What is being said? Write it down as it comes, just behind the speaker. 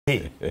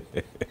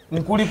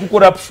nkuli ku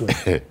corruption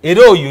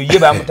era oyo ye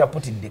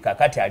bamutaputidde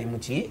kakati ali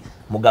muki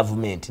mu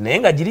government naye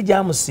nga giri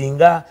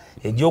gyamusinga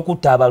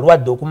egy'okutta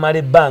abalwadde okumala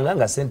ebbanga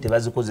nga sente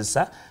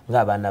bazikozesa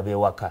ng'abaana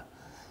b'ewaka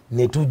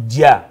ne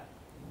tujja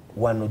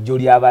wano jjo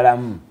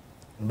ly'abalamu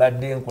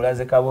mbadde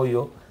nkulaze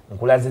kaboyo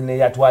nkulaze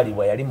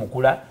neyatwalibwa yali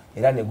mukula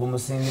era ne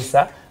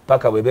gumusingisa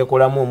paka bwe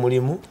beekolamu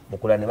omulimu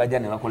mukula ne bajja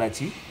ne bakola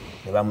ki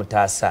ne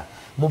bamutaasa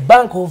mu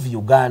Bank of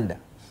Uganda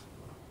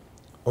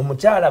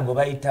omukyala gwe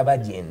bayita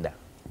Bagenda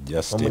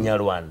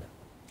Omunyarwanda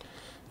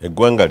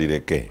eggwanga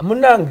lireke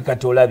munange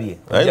kati olabye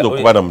ayinza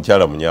okuba na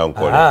mukyala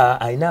munyankole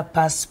ayina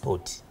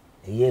passport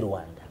ey'e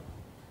Rwanda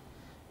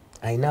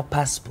ayina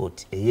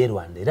passport ey'e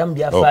Rwanda era mu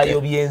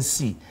byafaayo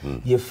by'ensi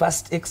ye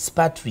first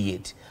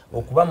expatriate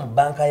okuba mu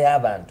banka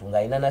y'abantu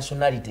ng'ayina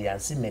nationality ya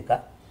nsi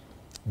meka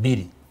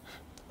 2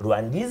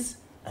 Rwandese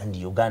and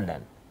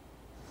Ugandan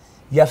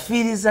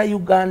yafiiriza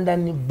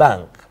Ugandan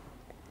bank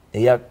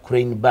eya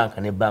Crane Bank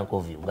ne Bank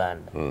of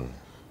Uganda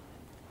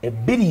 $5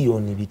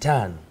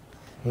 billion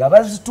nga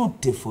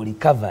bazitutte for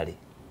recovery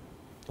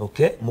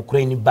okay mu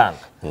Crane Bank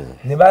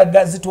ne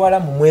bagazitwala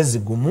mu mwezi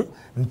gumu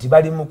nti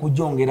bali mu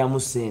kujongera mu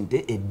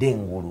sente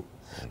eddengulu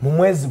mu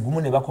mwezi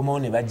gumu ne bakomawo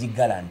ne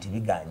bagigala nti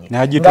biganye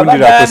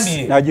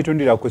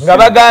n'agitundira ku nga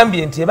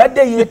bagambye nti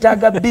ebadde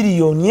yeetaaga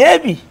biliyoni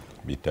ebi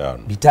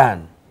 5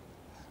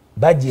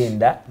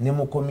 bagenda ne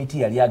mu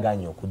komiti yali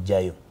aganye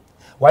okujjayo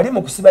wali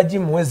mu kusiba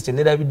Jim Muhwezi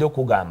kyenerabidde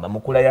okugamba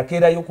mukula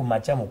yakeerayo ku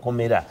maca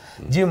mukomera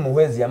Jim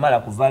Muhwezi yamala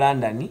kuva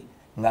London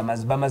nga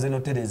bamaze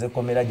notereze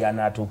komera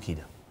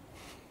gy'anaatuukira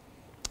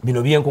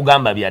bino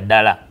byenkugamba bya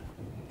ddala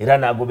era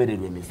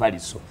n'agobererwa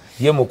emifaliso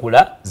ye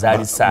mukula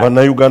zaali saa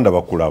bannayuganda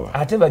bakulaba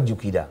ate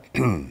bajjukira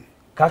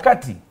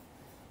kakati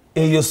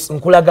eyo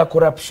nkulaga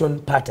corruption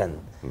pattern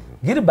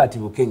Gilbert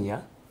Bukenya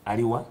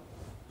aliwa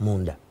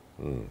munda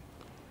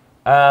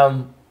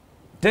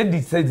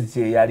Teddy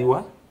Sediti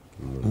yaliwa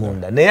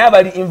munda naye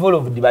abali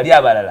involved bali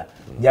abalala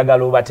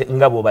njagala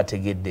nga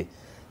bw'obategedde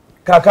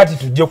kakati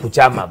tujje ku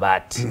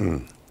kyamabaati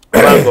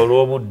kubanga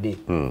olw'obudde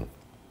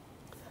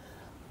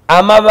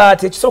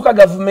amabaati ekisooka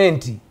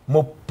gavumenti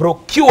mu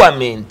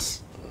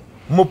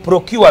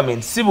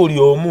procurement si buli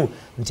omu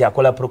nti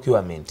akola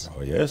procurement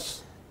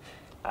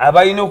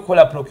abalina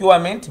okukola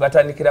procurement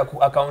batandikira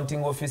ku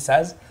accounting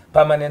officers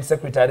permanent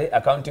secretary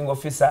accounting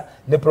officer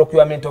ne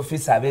procurement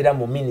officer abeera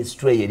mu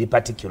ministry eri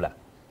particular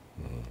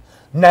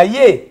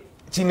naye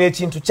kino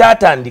ekintu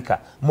kyatandika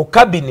mu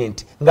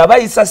cabinet nga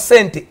bayisa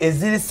sente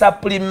eziri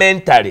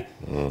supplementary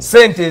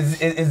sente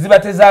eziba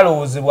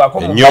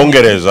tezalowoozebwako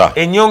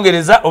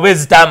enyongereza oba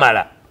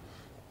ezitamala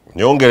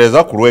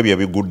nyongereza ku lw'ebyo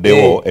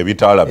ebiguddewo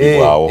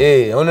ebitaalabibwawo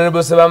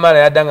honorable Sebamala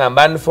yadda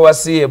ngamba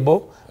unforeseeable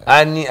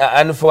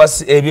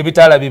ebyo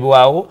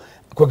bitaalabibwawo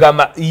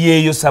kwegamba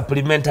yeeyo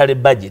supplementary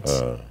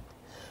budget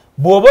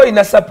bw'oba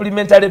olina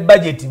supplementary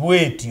budget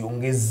bwetyo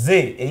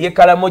ngeze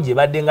ey'ekalamoje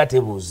ebadde nga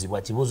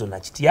tebuuzibwa kibuuzo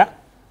nakitya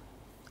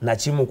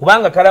nakimu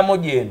kubanga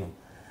kalamoje eno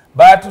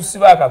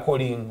baatusiba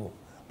akakolingo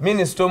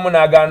minisita omu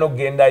n'agaana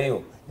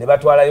okugendayo ne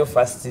batwalayo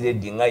first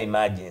lady nga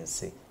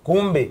emergency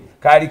kumbe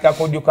kaali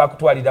kakodyo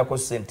kakutwalirako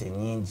sente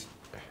nyingi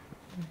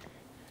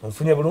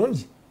onfunye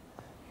bulungi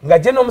nga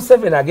General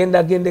Museveni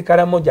agende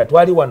kalamoja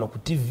twali wano ku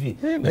TV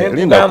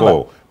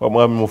lindako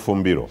Wamwami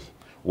Mufumbiro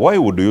why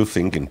would you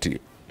think nti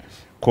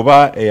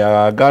kuba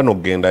eyagaana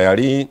okugenda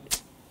yali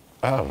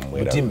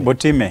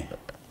Butime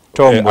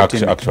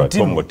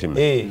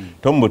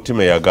Tom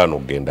Butime yagaana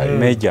okugenda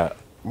Major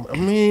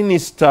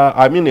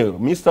Minister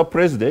Mr.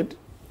 President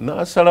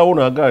n'asalawo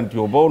n'agamba nti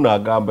oba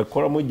onagamba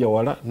ekola mujja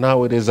wala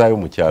n'aweerezaayo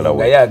mukyala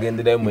we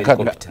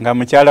nga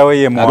mukyala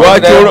we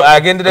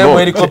agenderayo mu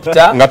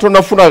helicopter nga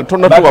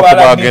tonnatuuka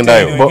kuba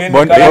agendayo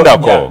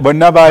lindako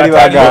bonna baali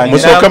baganye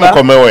musooke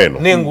mukomewo eno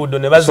n'enguudo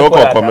ne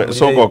bazikola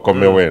sooka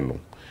okomewo eno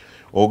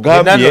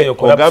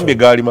ogambye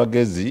gaali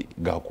magezi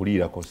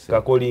gakuliirako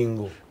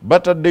kakolingo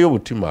bataddeyo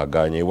Butima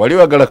aganye wali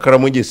oyagala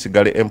Karamoja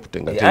esigale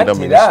empty nga tenda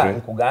ministry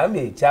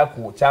nkugambye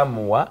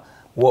kyamuwa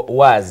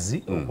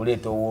waazi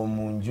okuleeta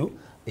ow'omunju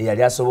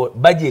eyali asobola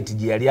budget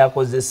gye yali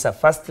akozesa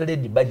first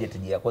lady budget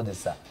gye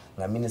yakozesa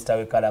nga minisita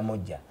we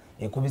Karamoja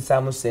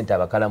ekubisaamu ssente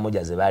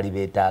abakalamoja ze baali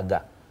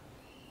beetaaga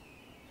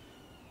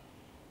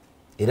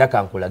era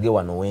kankulage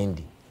wano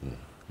wendi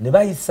ne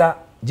bayisa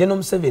General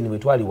Museveni bwe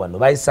twali wano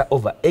bayisa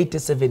over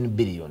 87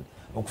 billion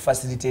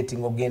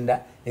okufacilitating ogenda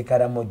e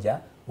Karamoja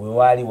we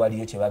waali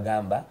waliyo kye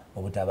bagamba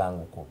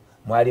obutabanguko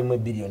mwalimu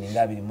billion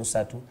nga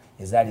 23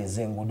 ezaali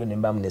ez'enguudo ne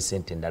mbamu ne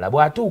sente endala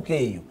bw'atuuka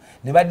eyo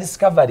ne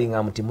badiscovering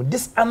amuti mu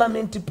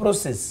disarmament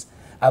process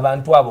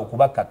abantu abo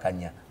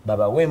okubakakanya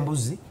babawe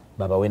embuzi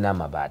babawe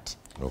n'amabaati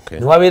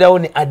ne wabeerawo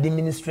ne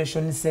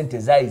administration sente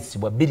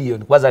zaayisibwa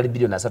billion kwazaali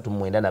billion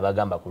 3.9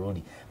 nabagamba ku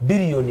luli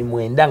billion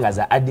 9 nga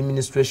za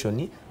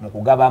administration mu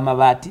kugaba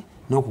amabaati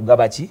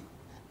n'okugaba ki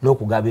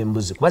n'okugaba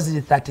embuzi kuba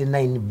ziri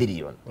 39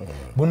 billion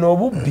buno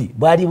obubbi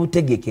bwali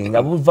butegeke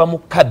nga buva mu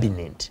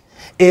cabinet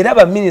era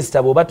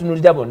baminisita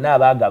bw'obatunulira bonna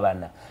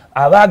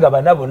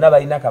abaagabana bonna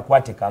balina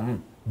akakwate kamu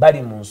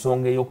bali mu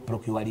nsonga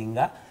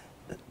ey'okuprocuringa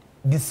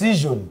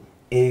decision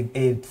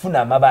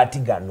efuna amabaati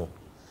gano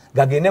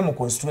gagende mu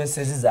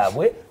constituencies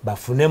zaabwe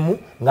bafunemu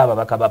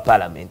ng'ababaka ba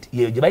parliament.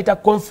 Yeyo gye bayita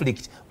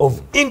conflict of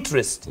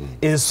interest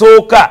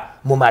esooka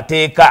mu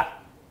mateeka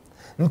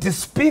nti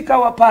speaker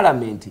wa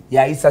parliament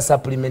yayisa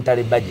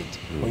supplementary budget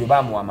oyo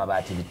baamuwa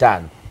amabaati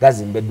 5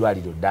 gazimba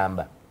eddwaliro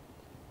Ddamba.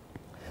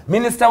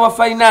 Minister wa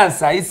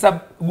finance ayisa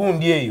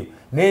gundi eyo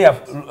neya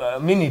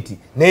minute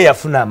naye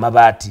yafuna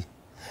amabaati.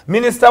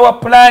 Minister wa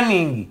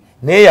planning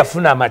naye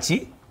yafuna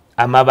amachi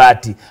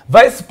amabaati.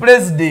 Vice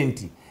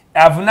president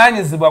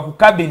avunanyizibwa ku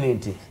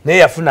cabinet naye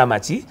yafuna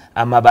amachi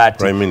amabaati.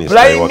 Prime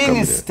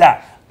minister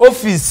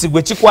office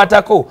gwe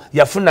kikwatako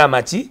yafuna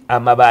amachi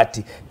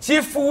amabaati.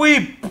 Chief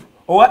whip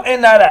owa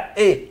NRA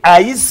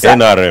ayisa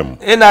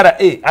NRA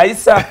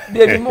ayisa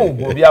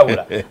byebimugo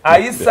byawula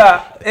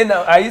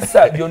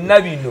ayisa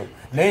byonna bino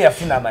naye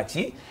yafuna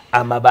amachi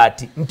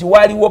amabaati. Nti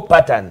waliwo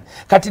pattern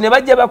kati ne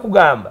bajja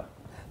bakugamba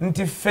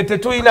nti ffe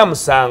tetulina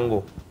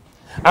musango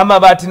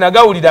amabaati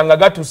nagawulira nga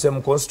gatuuse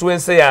mu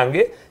constituency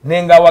yange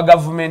nenga wa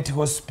government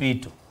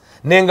hospital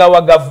nenga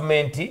wa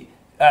government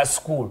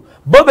school.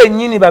 Bo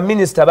bennyini ba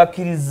minister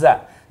bakkiriza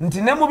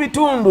nti ne mu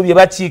bitundu bye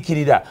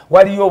bakiikirira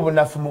waliyo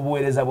obunafu mu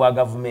buweereza bwa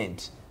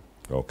government.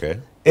 Okay.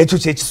 Ekyo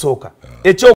kye kisooka. Ekyo